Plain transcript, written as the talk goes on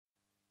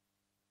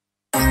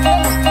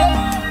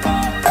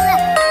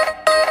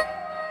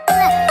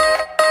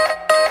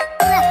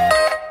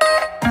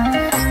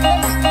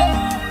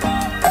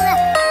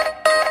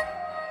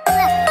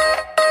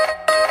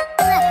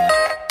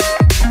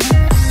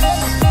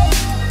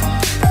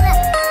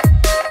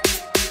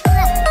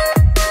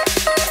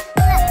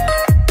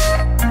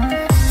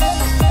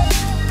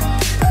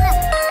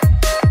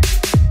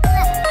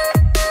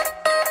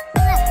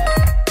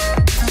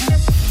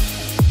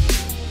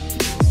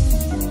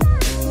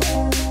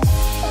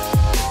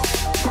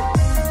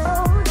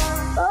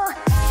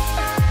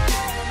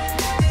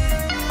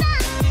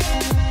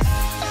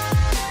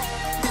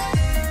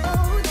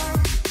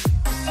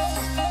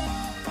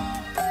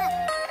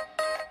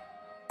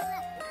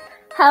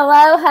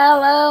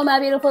Hello, my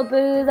beautiful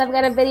boos. I've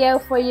got a video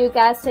for you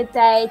guys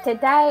today.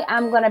 Today,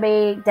 I'm going to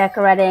be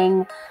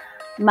decorating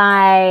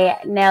my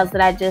nails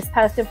that I just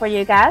posted for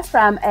you guys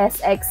from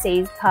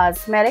SXC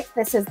Cosmetics.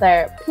 This is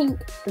their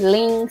pink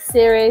Bling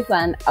series,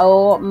 and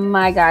oh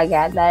my god,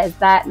 guys, is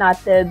that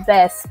not the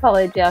best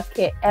polygel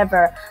kit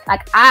ever?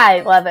 Like, I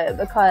love it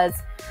because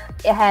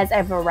it has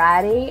a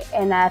variety,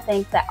 and I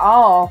think that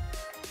all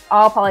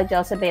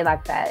polygels should be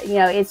like that. You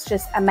know, it's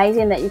just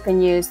amazing that you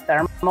can use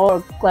thermal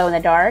or glow in the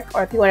dark,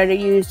 or if you wanted to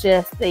use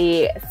just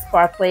the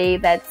sparkly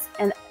that's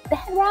and they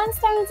had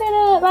rhinestones in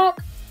it. Like,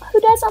 who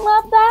doesn't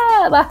love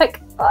that?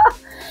 Like, oh.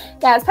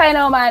 Yeah, it's paying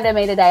no mind to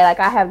me today. Like,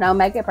 I have no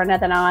makeup or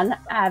nothing on.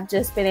 I've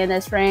just been in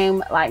this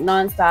room like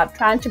nonstop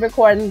trying to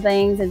record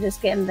things and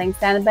just getting things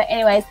done. But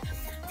anyways,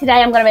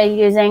 today I'm going to be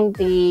using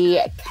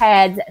the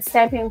Kads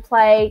stamping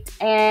plate,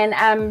 and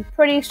I'm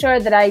pretty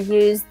sure that I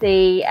used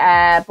the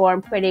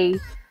Born Pretty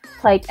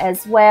plate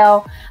as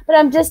well. But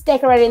I'm just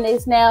decorating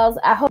these nails.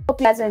 I hope you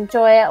guys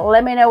enjoy it.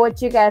 Let me know what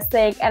you guys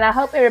think, and I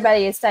hope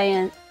everybody is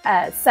staying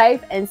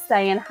safe and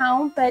staying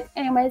home. But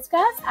anyways,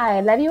 guys, I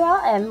love you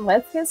all, and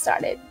let's get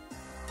started.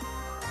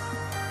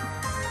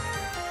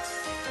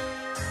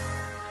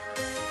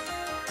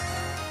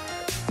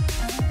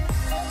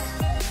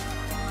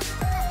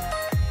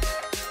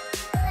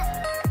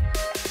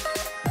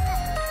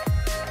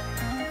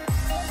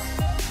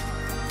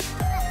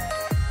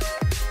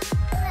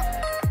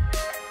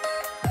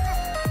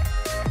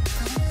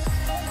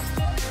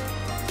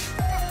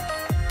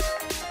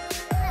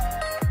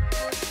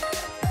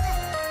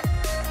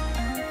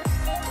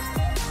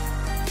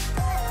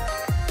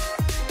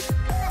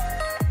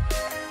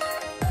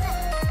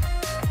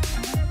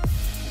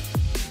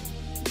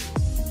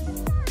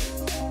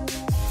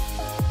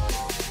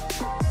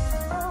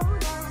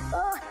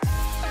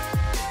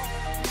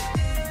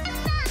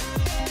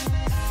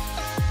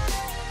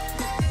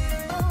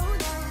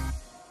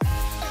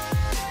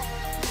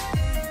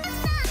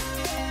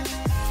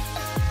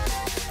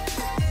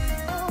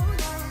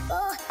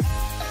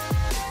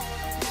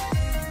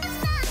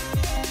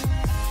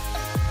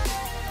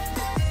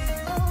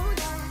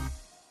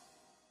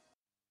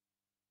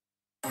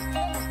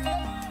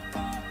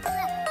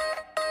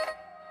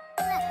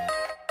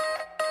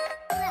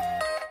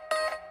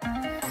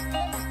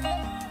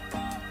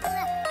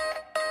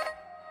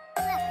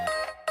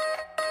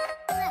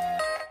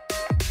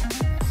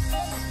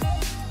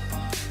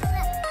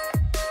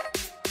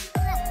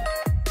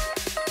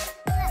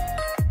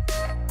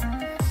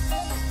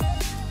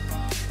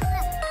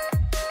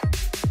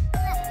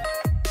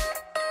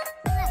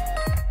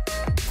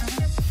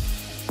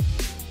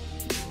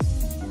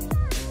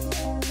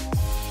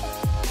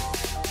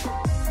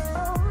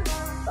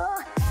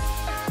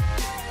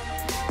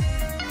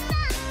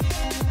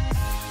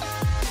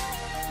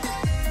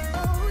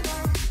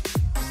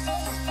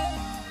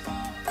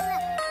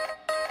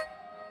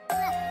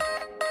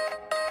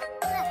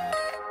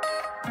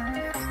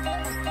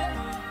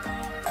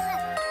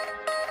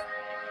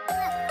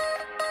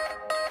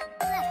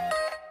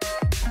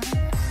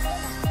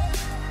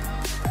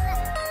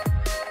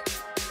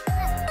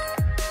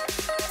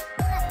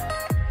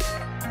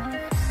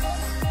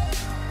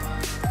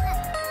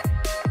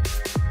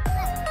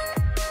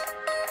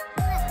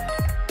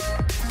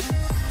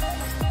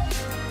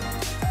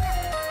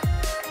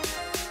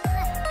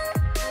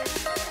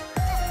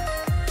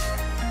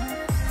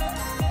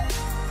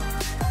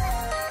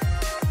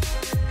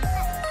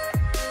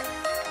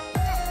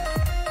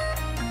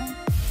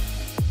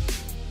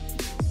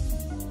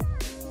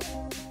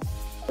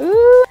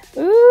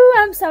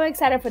 I'm so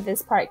excited for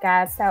this part,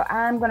 guys. So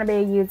I'm going to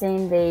be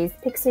using these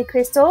pixie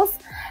crystals,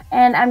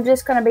 and I'm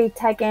just going to be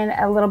taking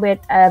a little bit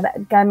of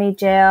gummy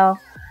gel.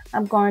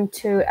 I'm going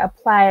to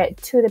apply it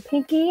to the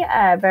pinky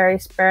very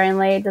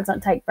sparingly. It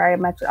doesn't take very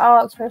much at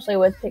all, especially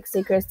with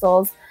pixie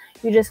crystals.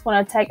 You just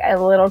want to take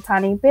a little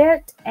tiny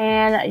bit,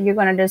 and you're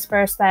going to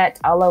disperse that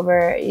all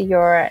over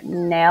your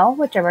nail,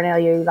 whichever nail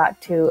you like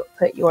to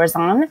put yours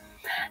on.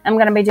 I'm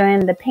going to be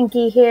doing the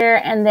pinky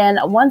here, and then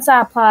once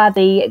I apply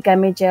the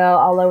gummy gel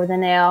all over the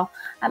nail,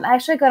 I'm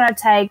actually going to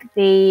take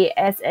the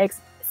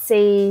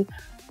SXC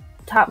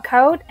top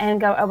coat and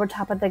go over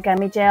top of the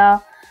gummy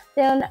gel.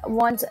 Then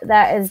once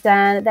that is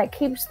done, that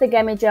keeps the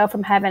gummy gel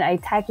from having a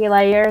tacky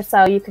layer,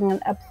 so you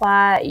can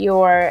apply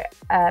your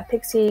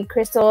pixie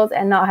crystals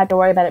and not have to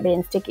worry about it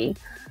being sticky.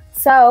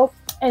 So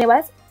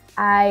anyways,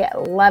 I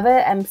love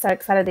it. I'm so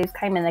excited these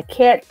came in the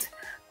kit.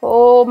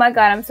 Oh my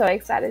god, I'm so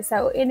excited.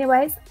 So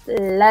anyways,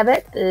 love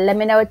it. Let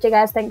me know what you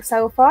guys think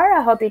so far.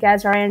 I hope you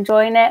guys are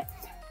enjoying it.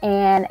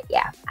 And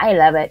yeah, I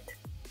love it.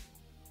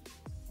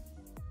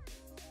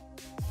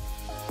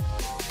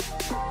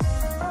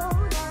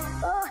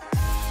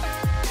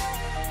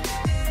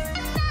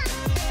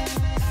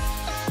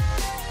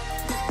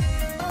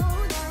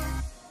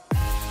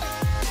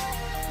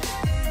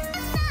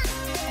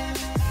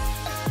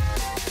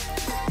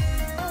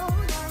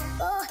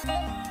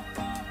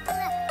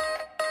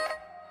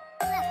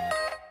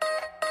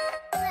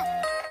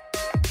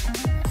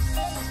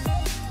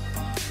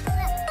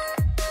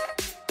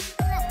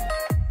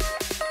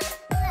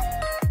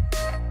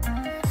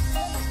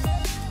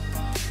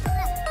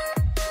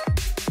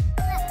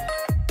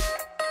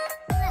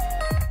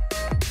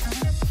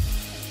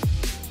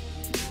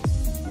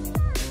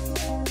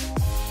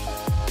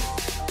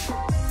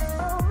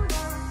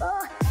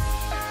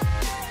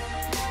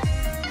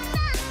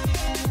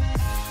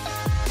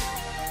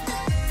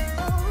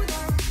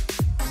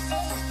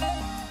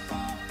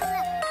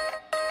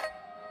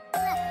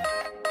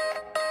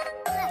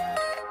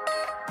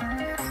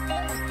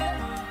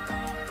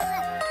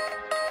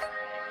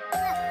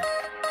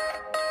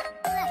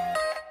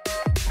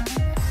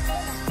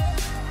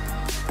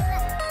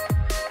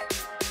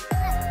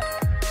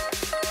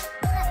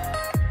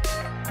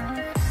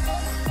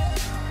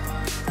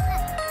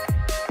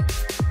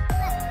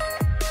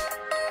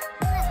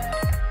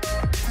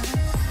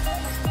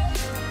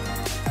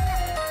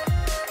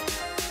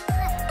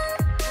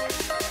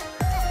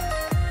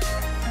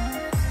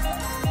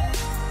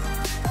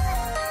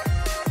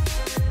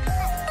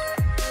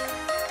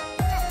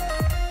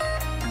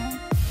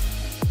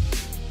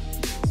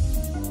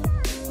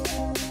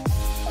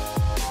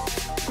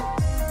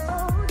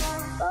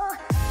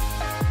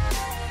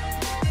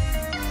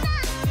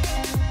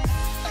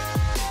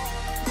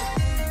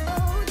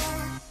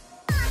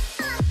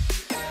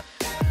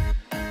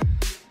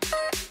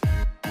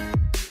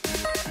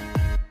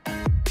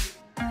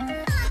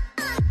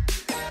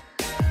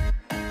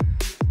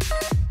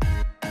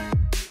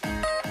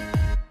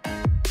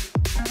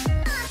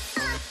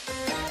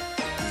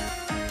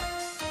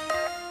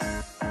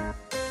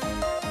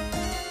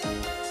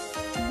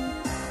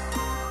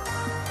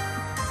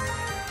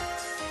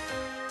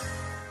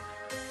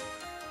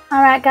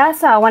 Alright guys,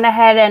 so I went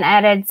ahead and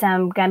added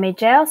some gummy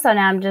gel. So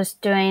now I'm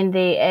just doing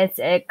the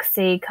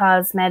SXC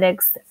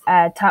Cosmetics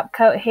top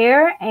coat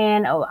here.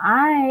 And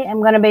I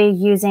am going to be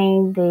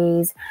using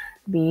these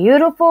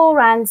beautiful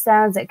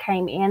rhinestones that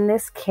came in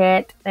this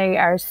kit. They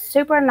are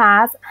super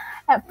nice.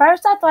 At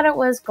first I thought it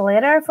was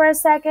glitter for a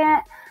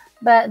second,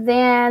 but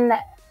then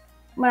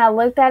when I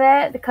looked at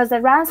it, because the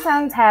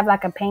rhinestones have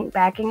like a pink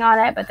backing on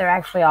it, but they're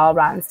actually all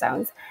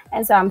rhinestones.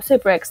 And so I'm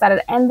super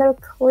excited. And they're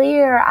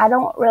clear. I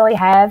don't really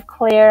have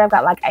clear. I've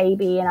got like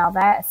AB and all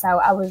that. So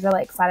I was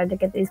really excited to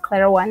get these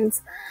clear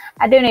ones.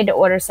 I do need to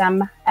order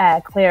some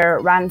clear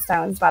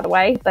rhinestones, by the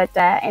way. But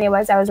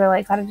anyways, I was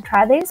really excited to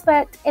try these.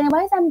 But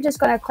anyways, I'm just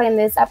going to clean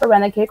this up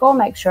around the cuticle,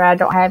 make sure I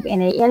don't have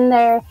any in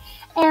there.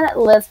 And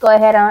let's go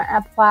ahead and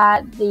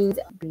apply these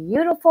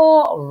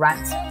beautiful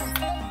rhinestones.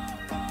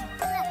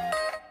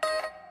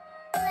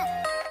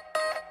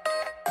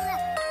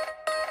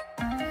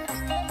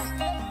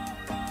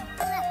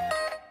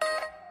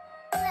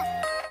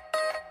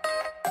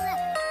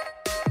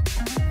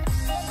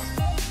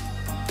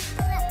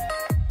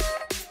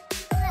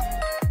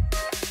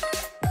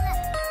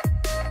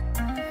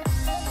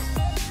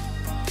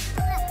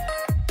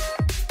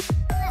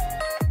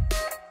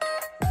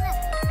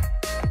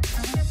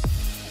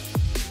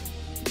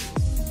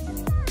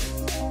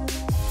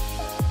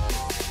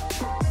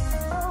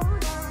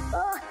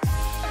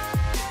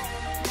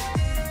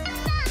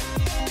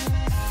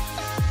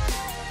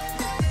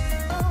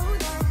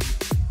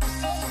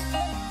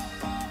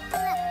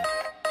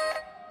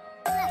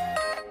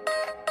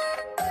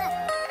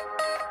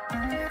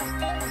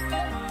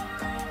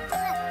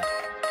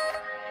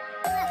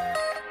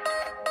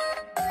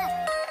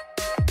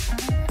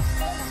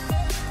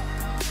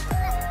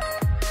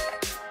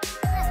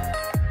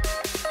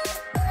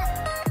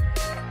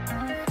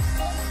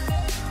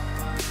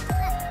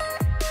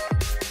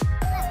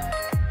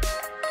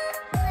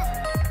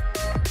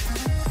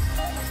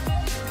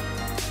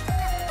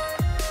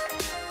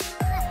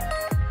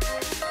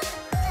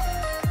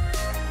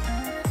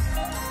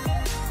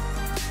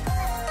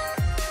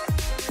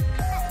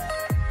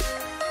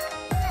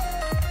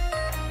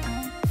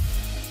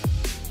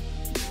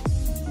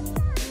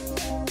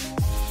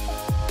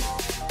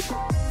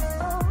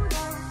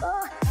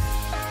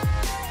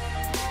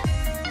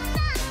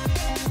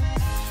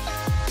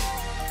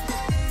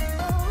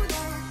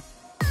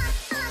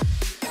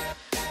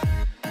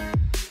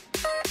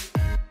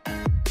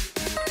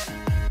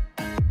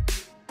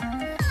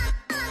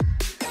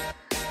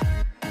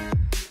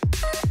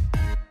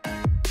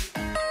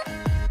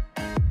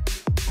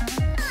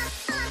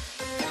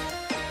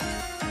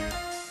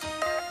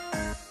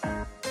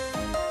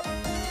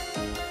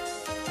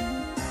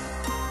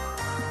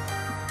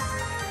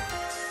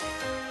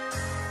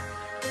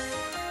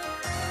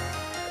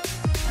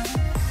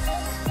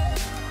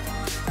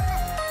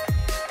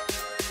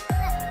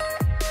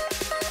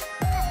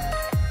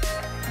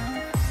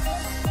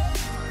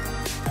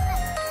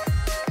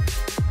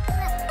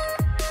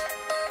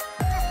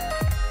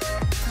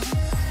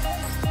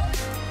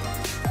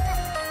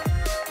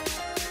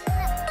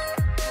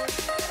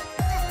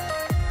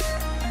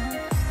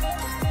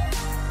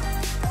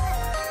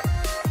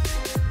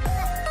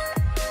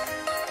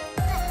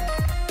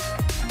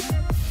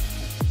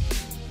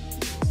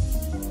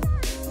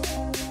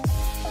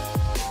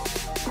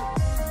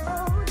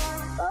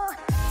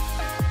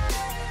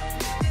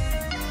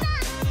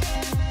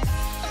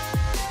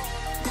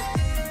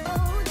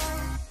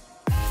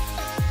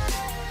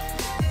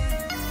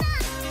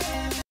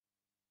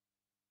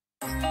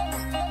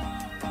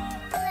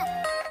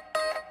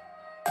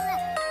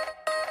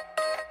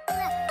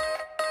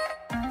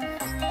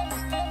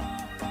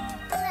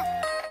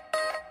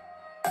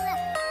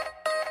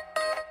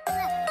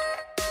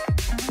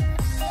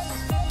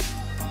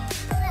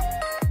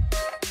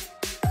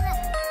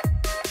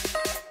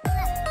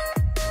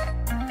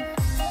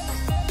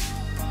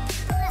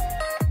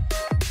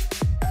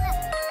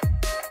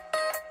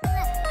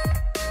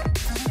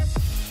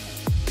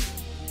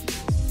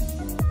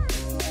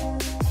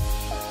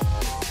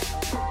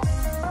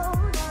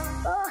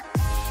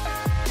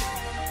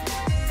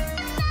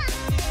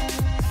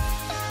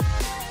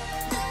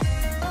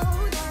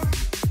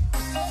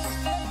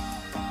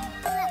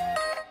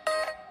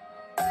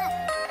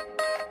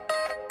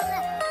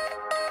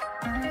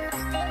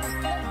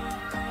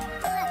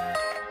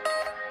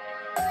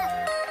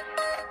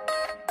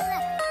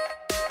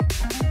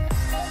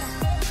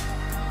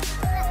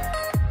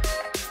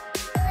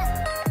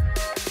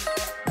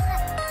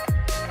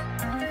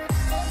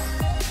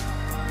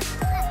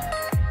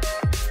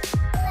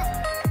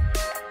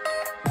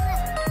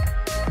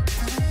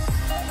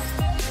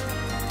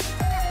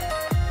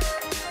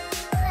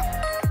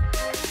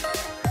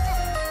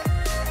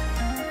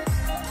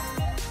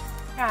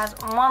 Guys,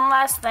 one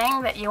last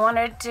thing that you want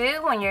to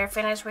do when you're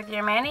finished with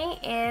your mani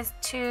is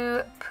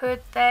to put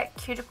that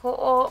cuticle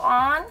oil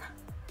on.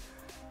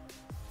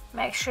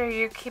 Make sure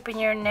you're keeping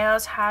your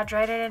nails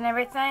hydrated and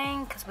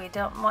everything, because we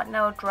don't want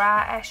no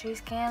dry, ashy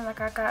skin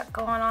like I got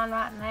going on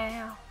right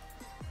now.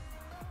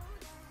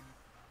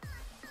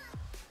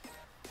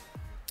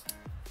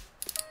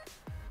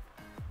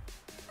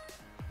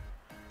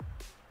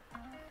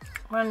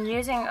 when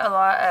using a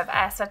lot of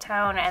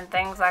acetone and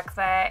things like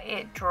that,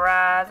 it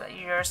dries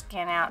your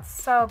skin out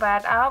so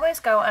bad. I always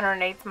go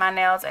underneath my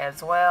nails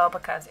as well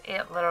because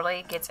it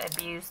literally gets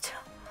abused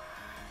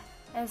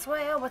as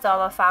well with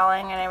all the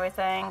filing and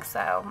everything.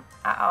 So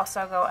I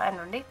also go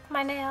underneath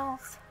my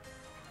nails.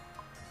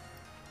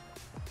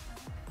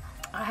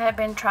 I have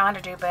been trying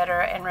to do better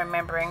and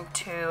remembering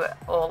to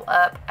oil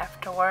up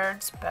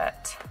afterwards,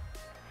 but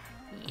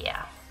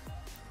yeah.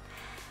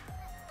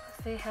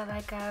 See how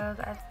that goes.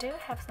 I do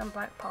have some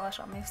black polish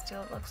on me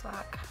still, it looks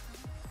like.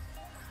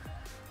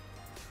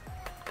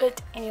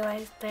 But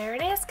anyways, there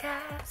it is,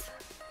 guys.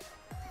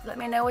 Let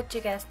me know what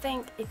you guys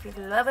think, if you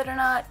love it or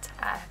not.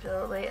 I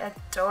absolutely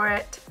adore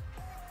it.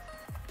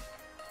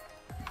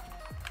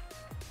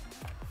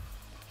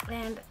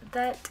 And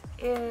that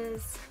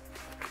is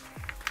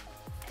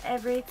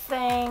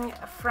everything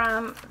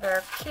from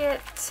their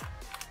kit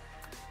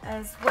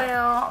as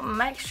well.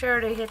 Make sure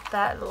to hit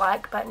that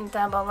like button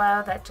down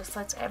below. That just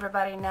lets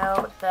everybody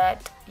know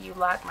that you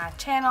like my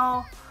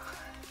channel.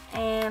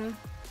 And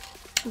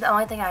the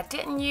only thing I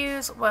didn't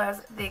use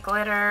was the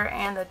glitter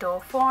and the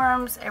dual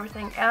forms.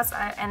 Everything else,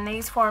 and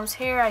these forms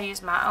here, I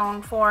used my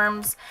own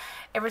forms.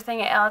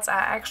 Everything else I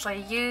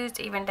actually used,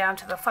 even down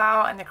to the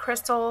file and the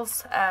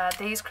crystals.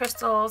 These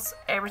crystals,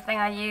 everything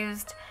I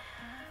used.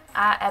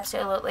 I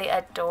absolutely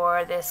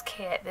adore this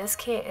kit. This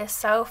kit is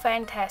so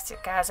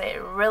fantastic, guys. It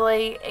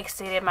really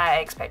exceeded my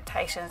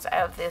expectations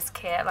of this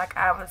kit. Like,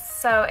 I was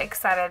so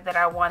excited that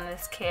I won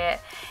this kit.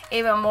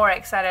 Even more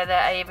excited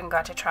that I even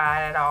got to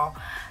try it at all.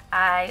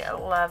 I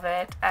love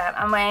it. I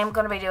am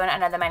going to be doing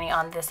another mani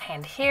on this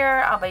hand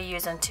here. I'll be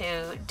using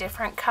 2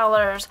 different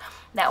colors.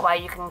 That way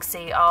you can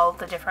see all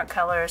the different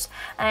colors.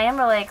 I am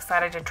really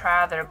excited to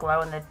try their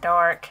glow in the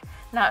dark.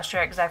 Not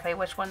sure exactly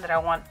which one that I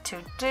want to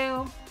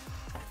do.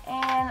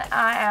 And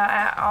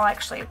I'll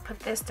actually put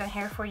this down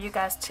here for you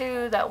guys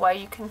too. That way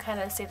you can kind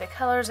of see the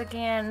colors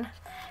again.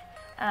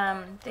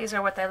 These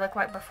are what they look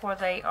like before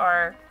they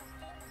are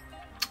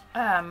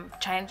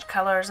changed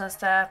colors and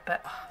stuff.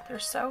 But oh, they're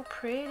so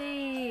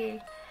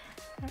pretty.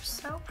 They're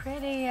so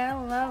pretty. I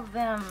love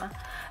them.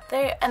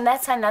 And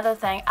that's another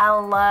thing. I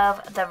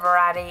love the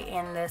variety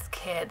in this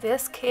kit.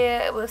 This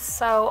kit was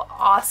so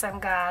awesome,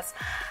 guys.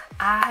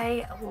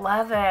 I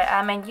love it.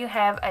 I mean, you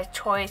have a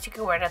choice. You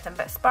can wear nothing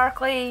but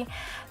sparkly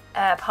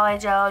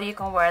polygel. You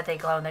can wear the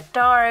glow in the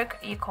dark.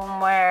 You can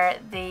wear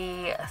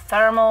the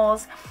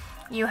thermals.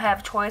 You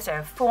have choice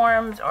of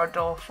forms or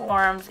dual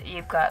forms.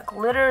 You've got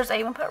glitters. I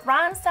even put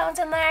rhinestones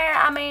in there.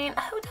 I mean,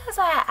 who does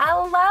that? I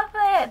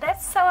love it.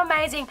 That's so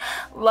amazing.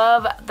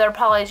 Love their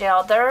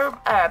polygel. Their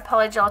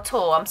polygel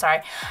tool, I'm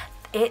sorry.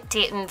 It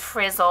didn't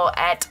frizzle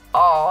at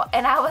all,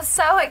 and I was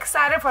so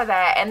excited for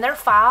that. And their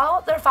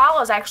file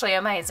is actually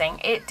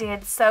amazing. It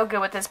did so good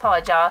with this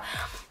polygel.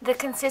 The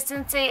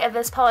consistency of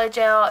this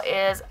polygel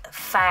is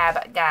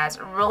fab, guys.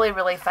 Really,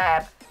 really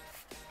fab.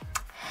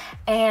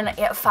 And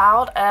it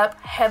filed up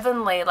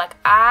heavenly. Like,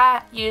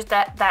 I used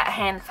that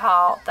hand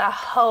file the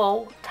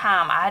whole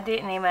time. I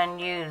didn't even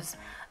use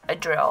a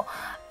drill.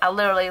 I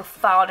literally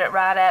filed it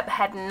right up.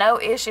 Had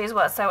no issues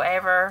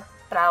whatsoever,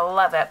 but I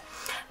love it.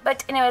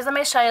 But anyways, let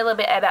me show you a little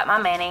bit about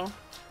my mani.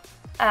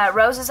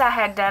 Roses I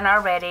had done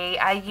already.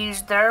 I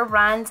used their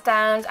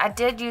rhinestones. I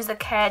did use the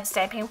Kads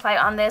stamping plate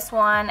on this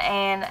one,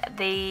 and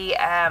the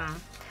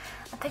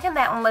I'm thinking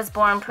that one was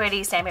Born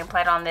Pretty stamping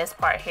plate on this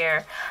part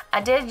here.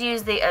 I did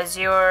use the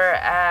Azure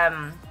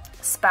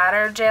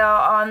spider gel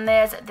on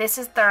this. This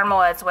is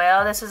thermal as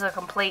well. This is a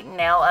complete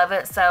nail of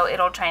it, so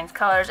it'll change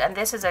colors, and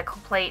this is a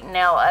complete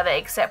nail of it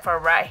except for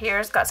right here.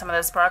 It's got some of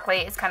the sparkly.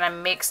 It's kind of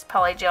mixed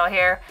polygel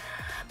here,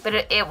 but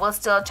it will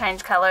still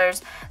change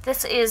colors.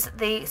 This is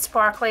the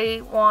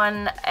sparkly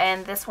one,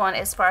 and this one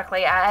is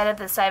sparkly. I added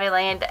the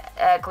Savvyland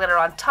glitter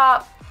on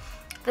top.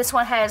 This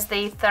one has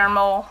the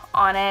thermal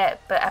on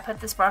it, but I put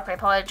the sparkly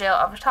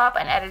polygel over top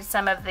and added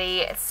some of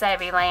the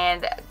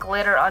Savvyland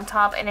glitter on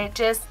top, and it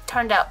just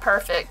turned out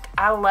perfect.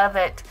 I love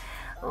it.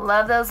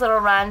 Love those little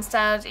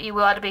rhinestones. You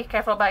will have to be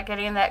careful about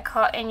getting that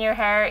caught in your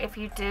hair if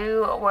you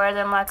do wear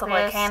them like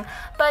this.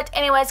 But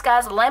anyways,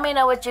 guys, let me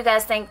know what you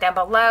guys think down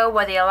below,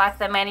 whether you like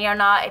the mani or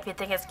not, if you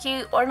think it's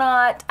cute or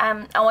not.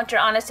 I want your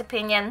honest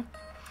opinion.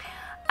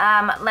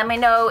 Let me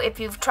know if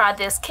you've tried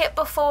this kit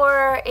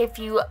before, if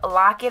you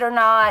like it or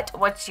not.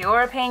 What's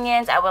your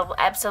opinions? I would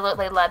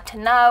absolutely love to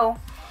know.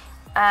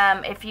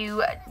 If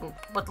you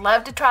would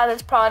love to try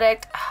this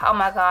product, oh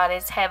my god,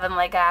 it's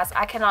heavenly, guys.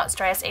 I cannot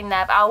stress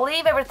enough. I'll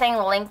leave everything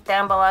linked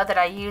down below that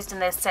I used in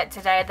this set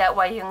today. That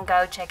way you can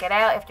go check it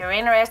out if you're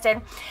interested.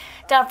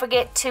 Don't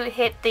forget to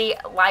hit the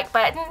like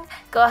button.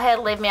 Go ahead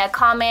and leave me a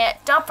comment.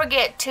 Don't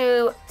forget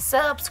to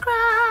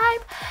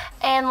subscribe.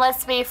 And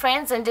let's be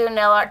friends and do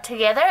nail art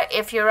together.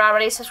 If you're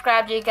already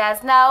subscribed, you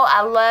guys know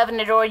I love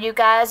and adore you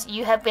guys.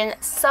 You have been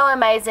so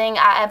amazing.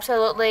 I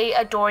absolutely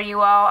adore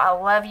you all. I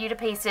love you to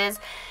pieces.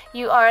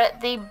 You are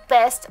the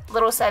best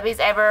little subbies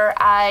ever.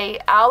 I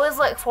always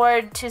look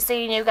forward to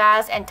seeing you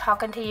guys and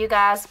talking to you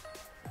guys.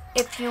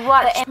 If you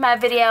watch my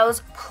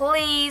videos,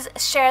 please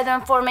share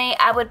them for me.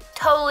 I would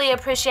totally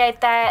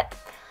appreciate that.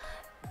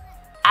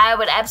 I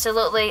would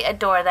absolutely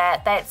adore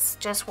that. That's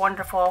just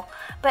wonderful.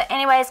 But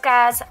anyways,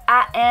 guys,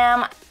 I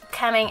am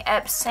coming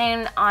up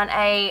soon on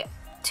a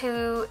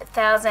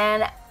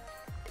 2000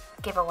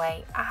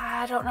 giveaway.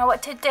 I don't know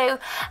what to do.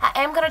 I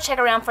am going to check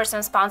around for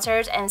some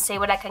sponsors and see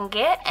what I can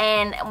get,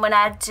 and when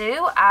I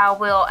do, I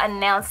will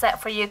announce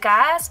that for you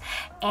guys,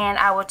 and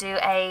I will do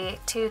a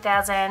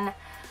 2000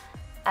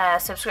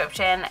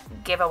 subscription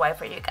giveaway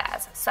for you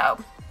guys. So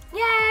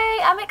yay,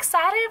 I'm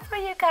excited for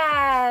you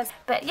guys.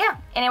 But yeah,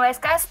 anyways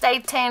guys, stay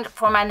tuned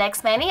for my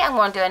next mani. I'm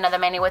going to do another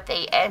mani with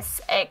the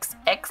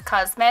SXC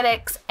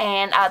Cosmetics,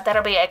 and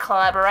that'll be a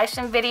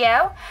collaboration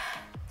video.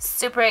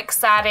 Super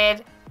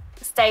excited.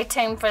 Stay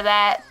tuned for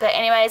that. But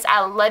anyways,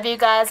 I love you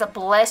guys.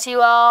 Bless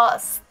you all.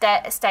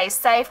 Stay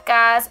safe,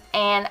 guys,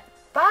 and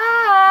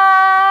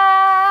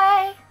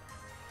bye.